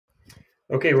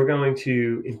Okay, we're going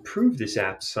to improve this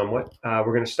app somewhat.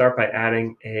 We're going to start by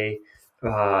adding a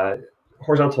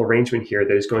horizontal arrangement here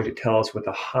that is going to tell us what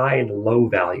the high and low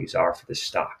values are for the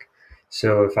stock.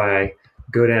 So if I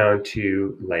go down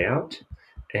to layout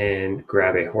and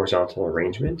grab a horizontal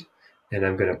arrangement, and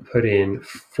I'm going to put in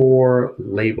 4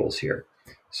 labels here.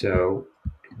 So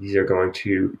these are going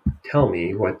to tell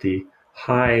me what the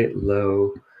high,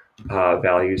 low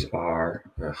values are.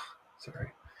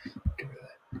 Sorry, get rid of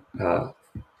that.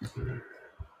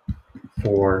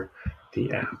 For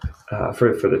the app,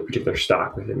 for the particular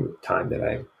stock within the time that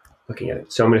I'm looking at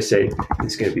it. So I'm going to say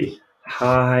it's going to be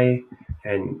high,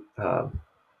 and I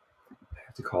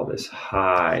have to call this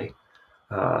high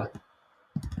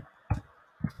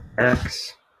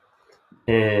X,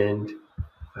 and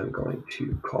I'm going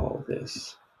to call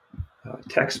this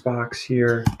text box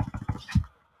here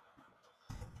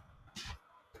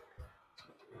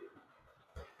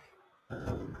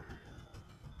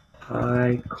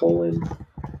high colon,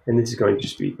 and this is going to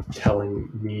just be telling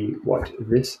me what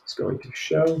this is going to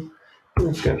show. And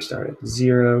it's going to start at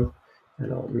 0,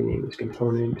 and I'll rename this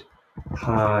component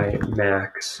high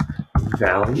max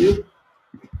value,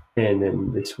 and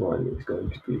then this one is going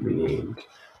to be renamed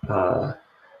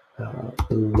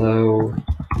low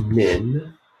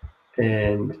min,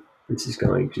 and this is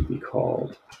going to be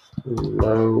called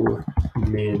low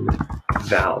min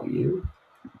value.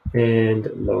 And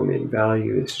low min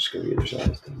value is just going to be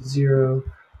initialized to 0.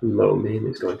 Low min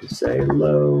is going to say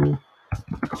low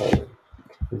colon.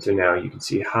 And so now you can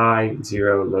see high,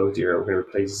 0, low, 0. We're going to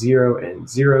replace 0 and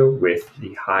 0 with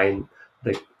the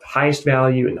highest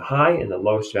value in the high and the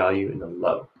lowest value in the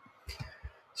low.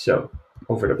 So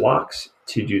over to blocks,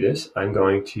 to do this, I'm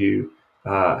going to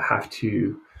have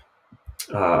to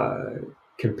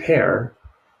compare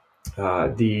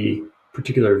the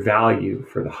particular value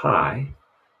for the high.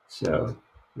 So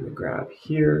I'm going to grab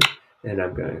here, and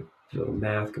I'm going to do a little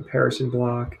math comparison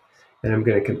block, and I'm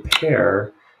going to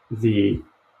compare the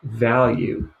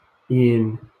value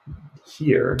in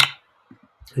here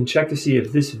and check to see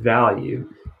if this value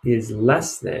is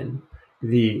less than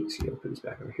the, I'll put this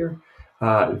back over here,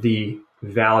 the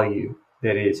value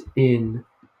that is in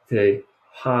the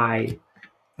high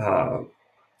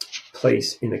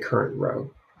place in the current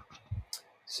row.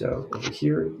 So over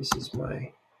here, this is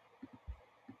my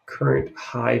current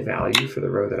high value for the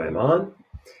row that I'm on.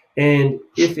 And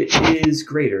if it is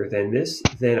greater than this,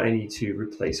 then I need to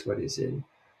replace what is in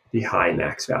the high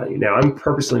max value. Now I'm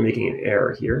purposely making an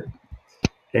error here,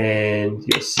 and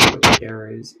you'll see what the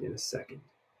error is in a second.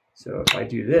 So if I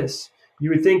do this,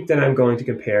 you would think that I'm going to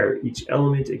compare each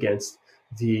element against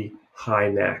the high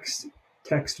max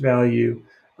text value,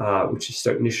 which is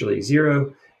initially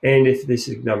 0. And if this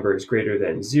number is greater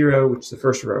than 0, which the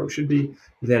first row should be,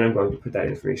 then I'm going to put that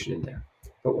information in there.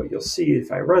 But what you'll see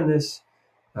if I run this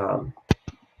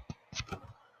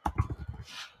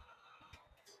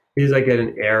is I get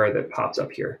an error that pops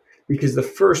up here. Because the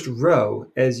first row,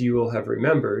 as you will have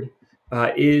remembered,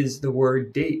 is the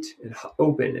word date and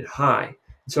open and high.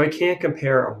 So I can't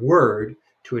compare a word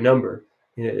to a number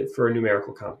for a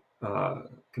numerical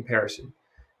comparison.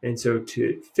 And so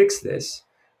to fix this,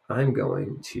 I'm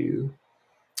going to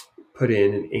put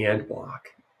in an AND block.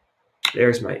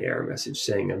 There's my error message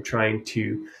saying I'm trying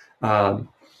to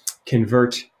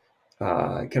convert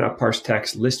cannot parse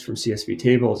text list from CSV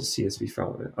tables to CSV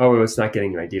file. Oh, it's not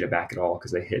getting my data back at all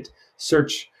because I hit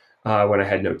search when I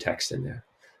had no text in there.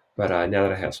 But now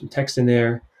that I have some text in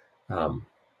there,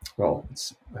 well,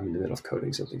 I'm in the middle of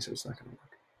coding something, so it's not going to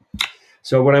work.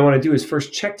 So what I want to do is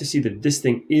first check to see that this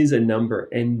thing is a number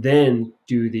and then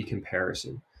do the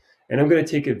comparison. And I'm going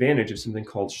to take advantage of something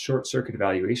called short circuit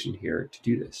evaluation here to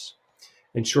do this.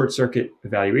 And short circuit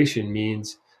evaluation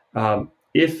means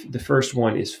if the first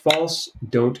one is false,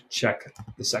 don't check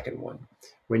the second one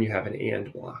when you have an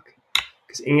AND block,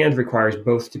 because AND requires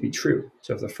both to be true.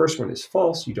 So if the first one is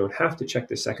false, you don't have to check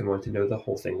the second one to know the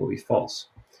whole thing will be false.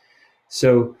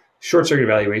 So short circuit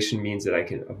evaluation means that I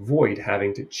can avoid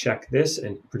having to check this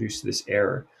and produce this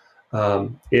error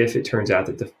if it turns out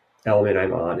that the element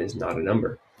I'm on is not a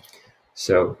number.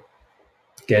 So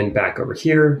again, back over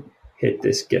here, hit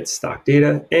this get stock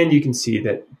data, and you can see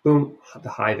that, boom, the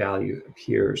high value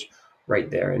appears right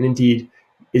there. And indeed,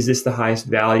 is this the highest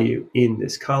value in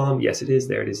this column? Yes, it is.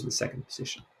 There it is in the second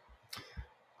position.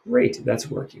 Great,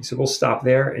 that's working. So we'll stop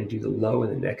there and do the low in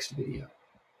the next video.